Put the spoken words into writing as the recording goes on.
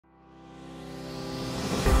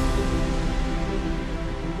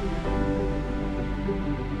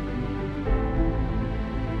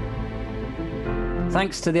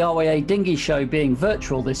Thanks to the RYA Dinghy Show being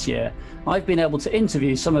virtual this year, I've been able to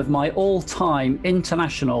interview some of my all-time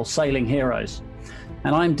international sailing heroes.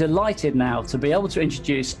 And I'm delighted now to be able to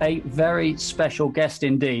introduce a very special guest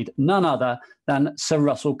indeed, none other than Sir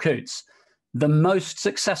Russell Coutts, the most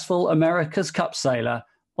successful America's Cup sailor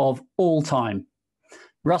of all time.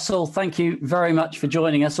 Russell, thank you very much for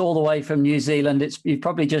joining us all the way from New Zealand. You've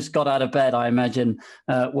probably just got out of bed, I imagine,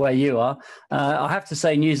 where you are. I have to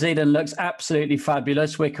say, New Zealand looks absolutely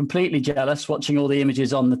fabulous. We're completely jealous watching all the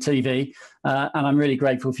images on the TV, and I'm really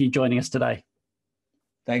grateful for you joining us today.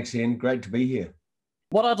 Thanks, Ian. Great to be here.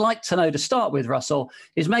 What I'd like to know to start with, Russell,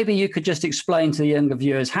 is maybe you could just explain to the younger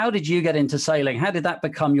viewers, how did you get into sailing? How did that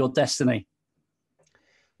become your destiny?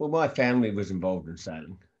 Well, my family was involved in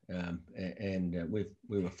sailing.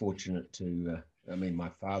 We were fortunate to, my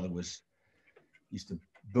father used to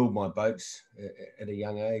build my boats at a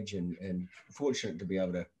young age, and fortunate to be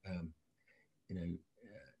able to,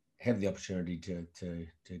 have the opportunity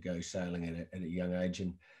to go sailing at a young age.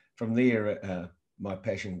 And from there, my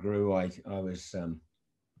passion grew. I was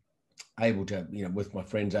able to, with my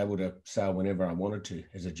friends, able to sail whenever I wanted to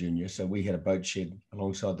as a junior. So we had a boat shed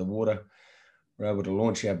alongside the water. We were able to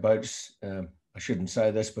launch our boats. I shouldn't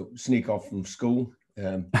say this, but sneak off from school.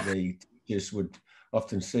 The teachers would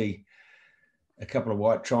often see a couple of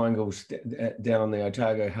white triangles down on the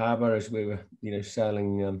Otago Harbour as we were,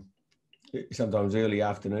 sailing sometimes early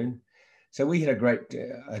afternoon. So we had a great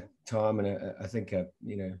time, and I think,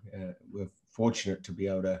 we're fortunate to be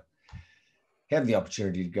able to have the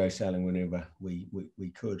opportunity to go sailing whenever we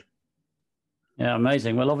could. Yeah,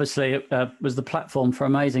 amazing. Well, obviously, it was the platform for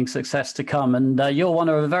amazing success to come. And you're one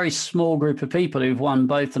of a very small group of people who've won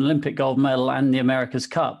both an Olympic gold medal and the America's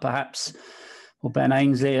Cup. Perhaps Ben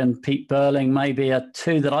Ainsley and Pete Burling maybe are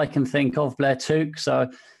two that I can think of, Blair Tuke. So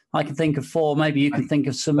I can think of four. Maybe you can think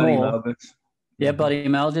of some more. Yeah, Buddy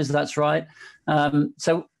Melges, that's right.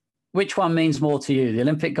 So which one means more to you, the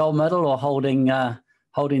Olympic gold medal or holding the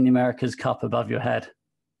America's Cup above your head?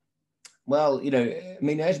 Well,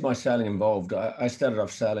 as my sailing evolved, I started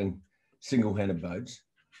off sailing single-handed boats,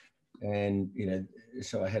 and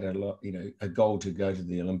so I had a goal to go to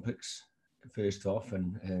the Olympics first off,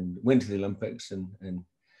 and went to the Olympics, and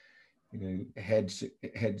had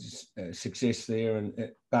success there.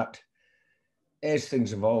 But as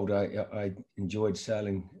things evolved, I enjoyed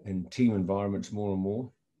sailing in team environments more and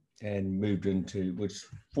more, and moved into, which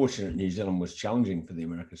fortunate New Zealand was challenging for the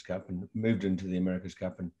America's Cup, and moved into the America's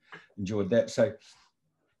Cup and enjoyed that. So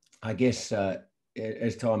I guess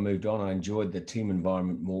as time moved on, I enjoyed the team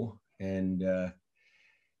environment more, and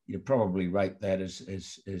you probably rate that as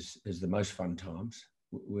the most fun times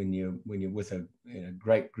when you're with a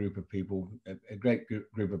great group of people, a great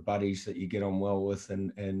group of buddies that you get on well with,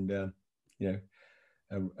 and a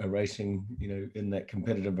racing in that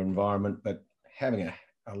competitive environment, but having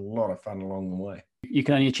a lot of fun along the way. You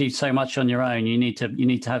can only achieve so much on your own. You need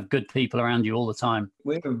to have good people around you all the time.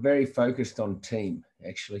 We were very focused on team,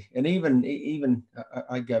 actually, and even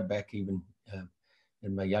I go back even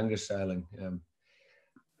in my younger sailing.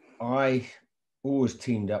 I always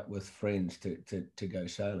teamed up with friends to go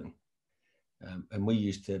sailing, and we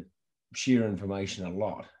used to share information a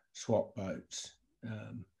lot, swap boats,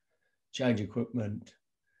 change equipment.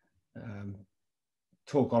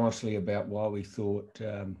 Talk honestly about why we thought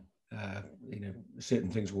certain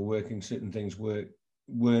things were working, certain things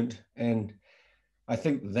weren't, and I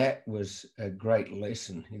think that was a great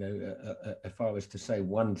lesson. If I was to say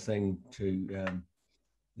one thing to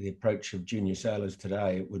the approach of junior sailors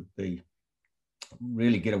today, it would be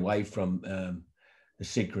really get away from the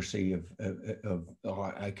secrecy of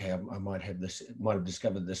okay, I might have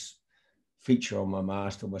discovered this feature on my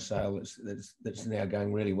mast or my sail that's now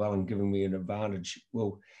going really well and giving me an advantage.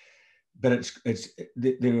 Well, but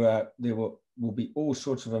there will be all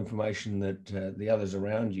sorts of information that the others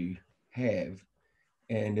around you have,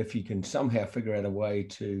 and if you can somehow figure out a way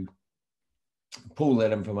to pull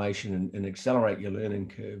that information and accelerate your learning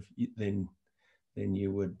curve, then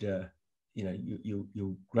you would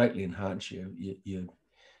you'll greatly enhance your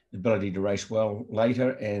ability to race well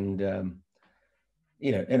later, and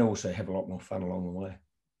and also have a lot more fun along the way.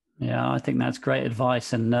 Yeah, I think that's great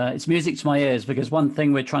advice, and it's music to my ears, because one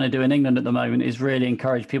thing we're trying to do in England at the moment is really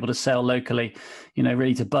encourage people to sail locally,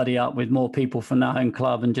 really to buddy up with more people from their home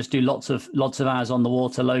club and just do lots of hours on the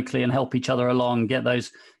water locally and help each other along, get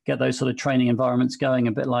those sort of training environments going,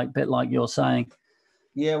 a bit like you're saying.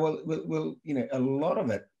 Yeah, well, a lot of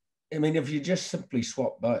it, if you just simply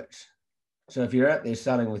swap boats. So if you're out there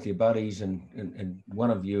sailing with your buddies and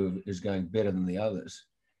one of you is going better than the others,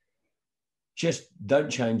 just don't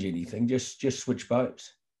change anything. Just switch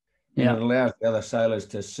boats. and Yeah. it allows the other sailors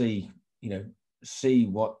to see, see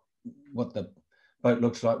what the boat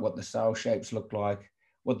looks like, what the sail shapes look like,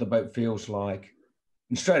 what the boat feels like.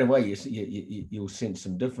 And straight away, you'll sense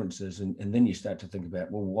some differences. And then you start to think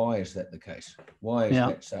about, well, why is that the case? Why is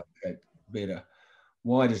that sail shape better?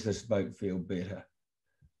 Why does this boat feel better?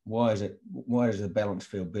 Why does the balance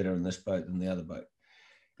feel better in this boat than the other boat?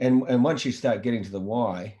 And once you start getting to the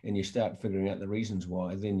why and you start figuring out the reasons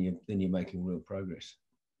why, then you're making real progress.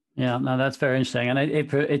 Yeah, no, that's very interesting. And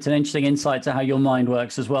it's an interesting insight to how your mind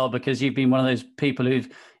works as well, because you've been one of those people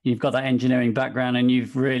you've got that engineering background and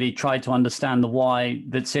you've really tried to understand the why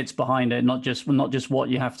that sits behind it, not just what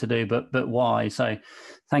you have to do, but why. So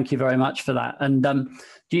thank you very much for that. And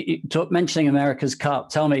mentioning America's Cup,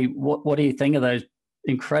 tell me, what do you think of those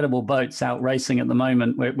incredible boats out racing at the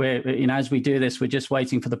moment? We're as we do this, we're just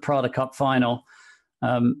waiting for the Prada Cup final.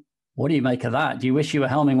 What do you make of that? Do you wish you were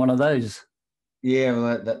helming one of those? Yeah,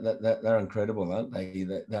 well, they're incredible, aren't they?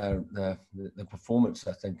 The performance,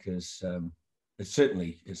 I think, is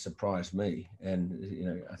it surprised me,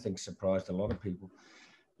 and I think surprised a lot of people.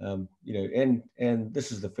 And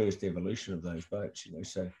this is the first evolution of those boats.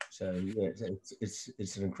 So yeah,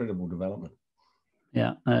 it's an incredible development.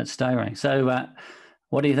 Yeah, it's staggering. So,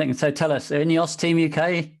 what do you think? So, tell us, INEOS Team UK,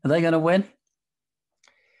 are they going to win?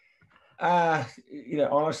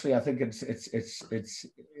 Honestly, I think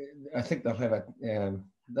I think they'll have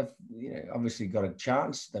they've obviously got a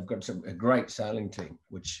chance. They've got a great sailing team,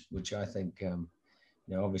 which I think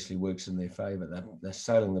obviously works in their favour. They're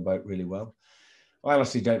sailing the boat really well. I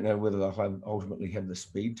honestly don't know whether they'll ultimately have the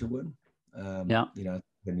speed to win. The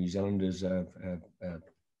New Zealanders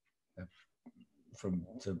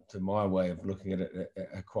to my way of looking at it,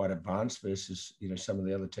 are quite advanced versus some of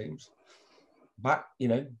the other teams. But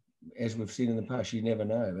as we've seen in the past, you never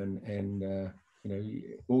know, and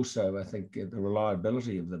also I think the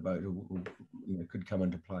reliability of the boat could come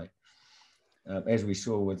into play. As we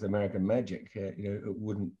saw with American Magic, it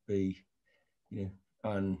wouldn't be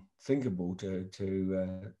unthinkable to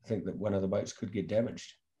think that one of the boats could get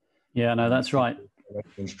damaged. Yeah, no, that's right.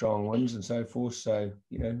 And strong winds and so forth. So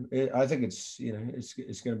I think it's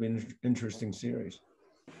going to be an interesting series.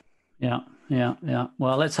 Yeah.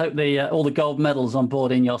 Well, let's hope all the gold medals on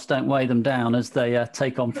board INEOS don't weigh them down as they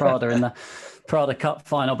take on Prada in the Prada Cup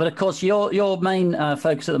final. But of course, your main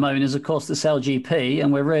focus at the moment is, of course, the SailGP,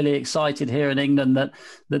 and we're really excited here in England that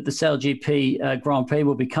the SailGP Grand Prix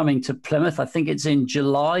will be coming to Plymouth. I think it's in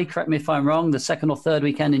July. Correct me if I'm wrong. The second or third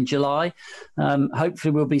weekend in July.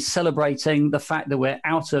 Hopefully, we'll be celebrating the fact that we're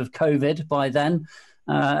out of COVID by then.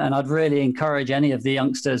 And I'd really encourage any of the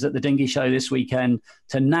youngsters at the dinghy show this weekend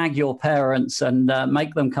to nag your parents and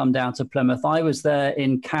make them come down to Plymouth. I was there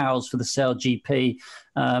in Cowes for the SailGP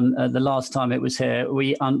the last time it was here.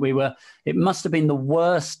 It must have been the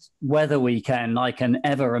worst weather weekend I can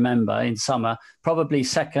ever remember in summer, probably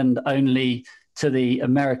second only to the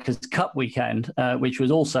America's Cup weekend, which was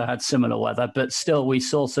also had similar weather, but still we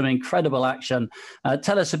saw some incredible action.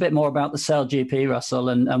 Tell us a bit more about the SailGP, Russell,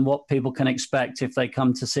 and what people can expect if they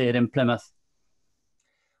come to see it in Plymouth.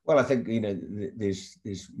 Well, I think there's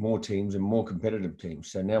more teams and more competitive teams.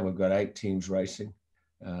 So now we've got 8 teams racing.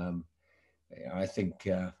 I think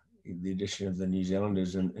the addition of the New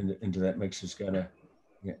Zealanders into that mix is going to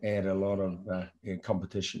add a lot of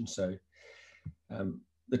competition. So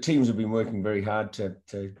the teams have been working very hard to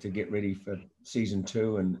get ready for season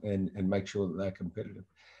 2 and make sure that they're competitive.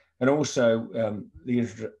 And also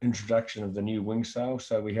the introduction of the new wing sail.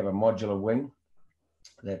 So we have a modular wing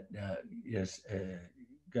that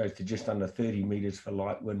goes to just under 30 meters for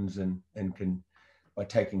light winds and can, by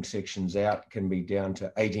taking sections out, can be down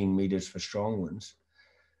to 18 meters for strong winds.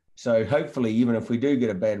 So hopefully, even if we do get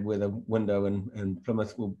a bad weather window in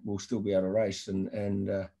Plymouth, we'll still be able to race. And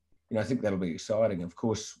I think that'll be exciting. Of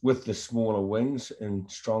course, with the smaller wings and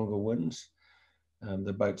stronger winds,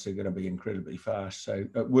 the boats are going to be incredibly fast. So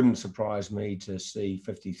it wouldn't surprise me to see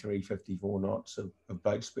 53, 54 knots of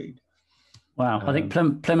boat speed. Wow. I think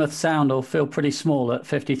Plymouth Sound will feel pretty small at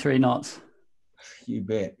 53 knots. You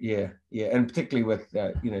bet. Yeah. And particularly with,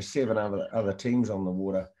 7 other teams on the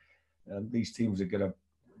water, these teams are going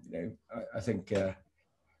to, I think there'll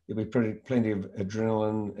be plenty of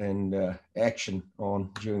adrenaline and action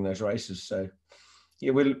on during those races. So,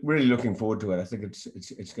 yeah, we're really looking forward to it. I think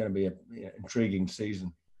it's going to be an intriguing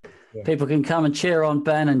season. people can come and cheer on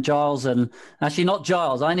Ben and Giles, and actually not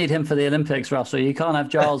Giles. I need him for the Olympics, Russell. You can't have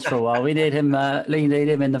Giles for a while. We need him. We need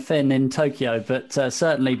him in the Finn in Tokyo, but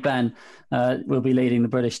certainly Ben will be leading the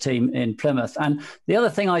British team in Plymouth. And the other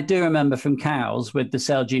thing I do remember from Cowes with the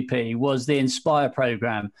SailGP was the Inspire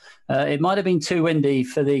programme. It might have been too windy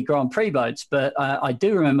for the Grand Prix boats, but I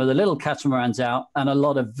do remember the little catamarans out and a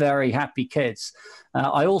lot of very happy kids.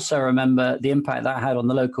 I also remember the impact that had on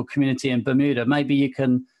the local community in Bermuda. Maybe you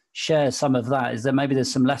can share some of that. Is there maybe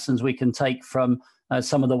there's some lessons we can take from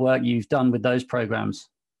some of the work you've done with those programs?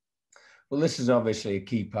 Well, this is obviously a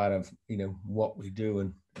key part of what we do,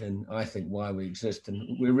 and I think why we exist.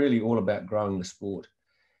 And we're really all about growing the sport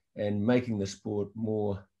and making the sport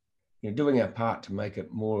more, doing our part to make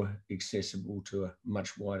it more accessible to a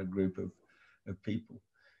much wider group of people,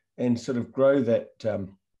 and sort of grow that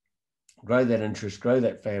interest, grow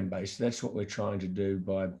that fan base. That's what we're trying to do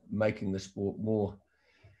by making the sport more,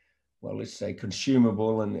 well, let's say,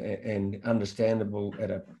 consumable and understandable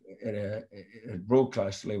at a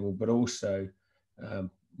broadcast level, but also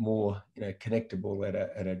more connectable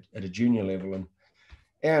at a junior level. And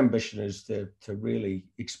our ambition is to really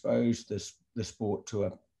expose the sport to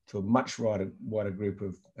a much wider group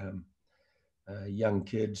of young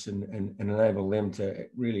kids and enable them to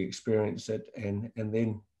really experience it, and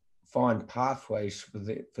then find pathways for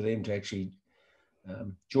them to actually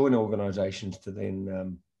join organisations to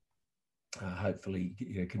then hopefully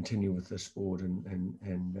continue with the sport and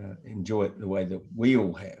enjoy it the way that we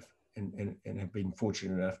all have and have been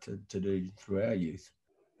fortunate enough to do through our youth.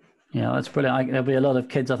 Yeah, that's brilliant. There'll be a lot of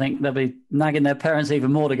kids, I think, they'll be nagging their parents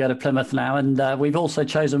even more to go to Plymouth now. And we've also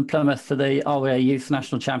chosen Plymouth for the RWA Youth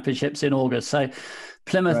National Championships in August. So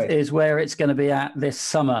Plymouth is where it's going to be at this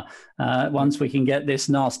summer once we can get this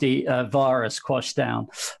nasty virus quashed down.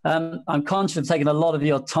 I'm conscious of taking a lot of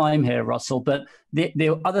your time here, Russell, but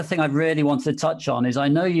the other thing I really wanted to touch on is I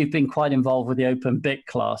know you've been quite involved with the Open BIC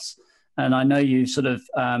class, and I know you've sort of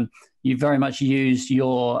you very much used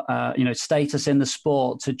your status in the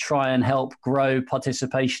sport to try and help grow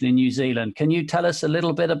participation in New Zealand. Can you tell us a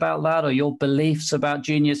little bit about that, or your beliefs about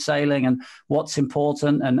junior sailing and what's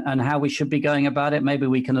important and how we should be going about it? Maybe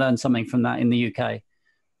we can learn something from that in the UK.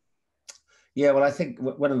 Yeah, well, I think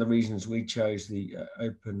one of the reasons we chose the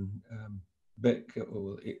Open BIC,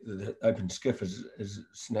 or the Open Skiff as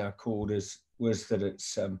it's now called, was that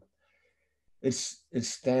it's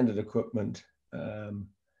standard equipment.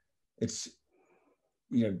 It's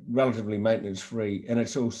relatively maintenance free, and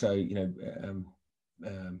it's also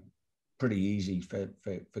pretty easy for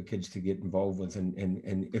kids to get involved with.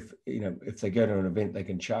 And if they go to an event, they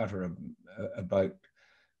can charter a boat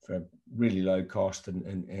for a really low cost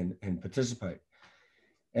and participate.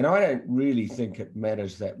 And I don't really think it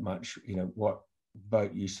matters that much, what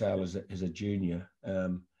boat you sail as a junior.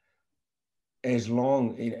 As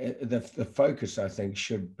long, the focus, I think,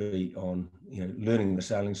 should be on learning the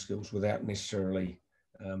sailing skills without necessarily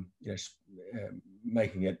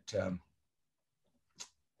making it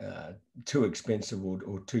too expensive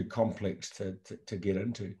or too complex to get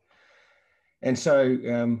into. And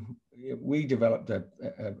so we developed a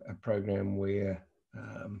program where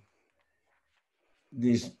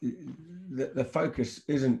the focus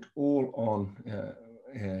isn't all on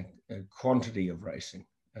quantity of racing.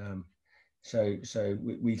 So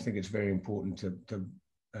we think it's very important to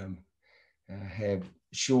have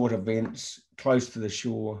short events close to the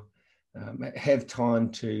shore, have time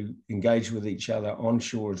to engage with each other on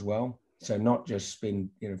shore as well. So not just spend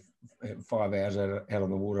 5 hours out on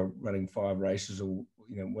the water running 5 races or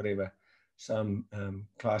whatever some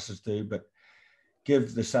classes do, but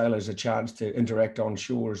give the sailors a chance to interact on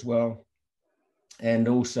shore as well, and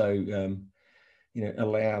also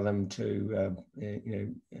allow them to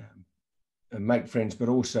make friends, but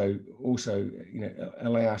also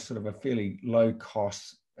allow sort of a fairly low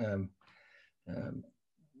cost,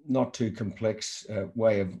 not too complex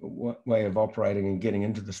way of operating and getting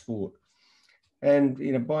into the sport.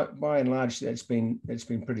 And by and large, that's been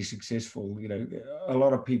pretty successful. A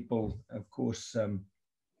lot of people, of course,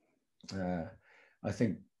 I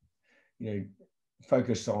think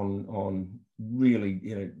focus on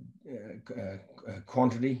really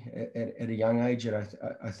quantity at a young age, and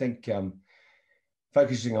I think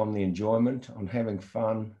focusing on the enjoyment, on having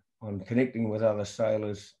fun, on connecting with other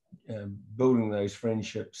sailors, building those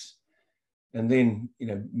friendships, and then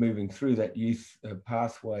moving through that youth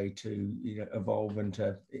pathway to evolve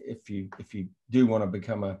into, if you do want to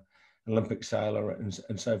become an Olympic sailor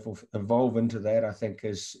and so forth, evolve into that. I think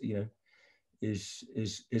is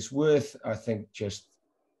worth, I think, just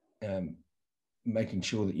making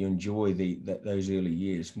sure that you enjoy those early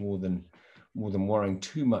years more than more than worrying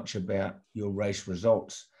too much about your race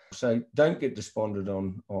results. So don't get despondent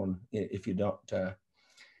on if you're not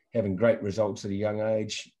having great results at a young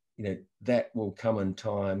age. You know, that will come in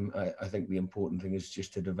time. I think the important thing is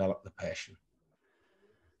just to develop the passion.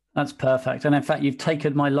 That's perfect. And in fact, you've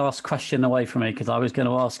taken my last question away from me, because I was going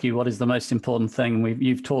to ask you what is the most important thing.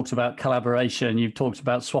 You've talked about collaboration, you've talked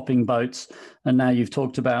about swapping boats, and now you've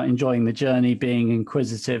talked about enjoying the journey, being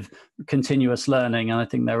inquisitive, continuous learning. And I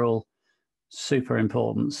think they're all super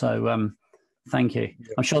important. So thank you. Yeah.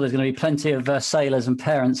 I'm sure there's going to be plenty of sailors and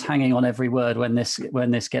parents hanging on every word when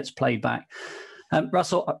this gets played back.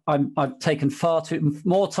 Russell, I've taken far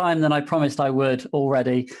more time than I promised I would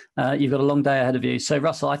already. You've got a long day ahead of you. So,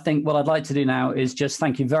 Russell, I think what I'd like to do now is just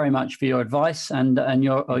thank you very much for your advice and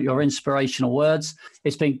your inspirational words.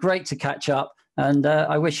 It's been great to catch up, and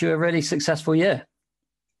I wish you a really successful year.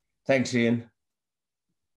 Thanks, Ian.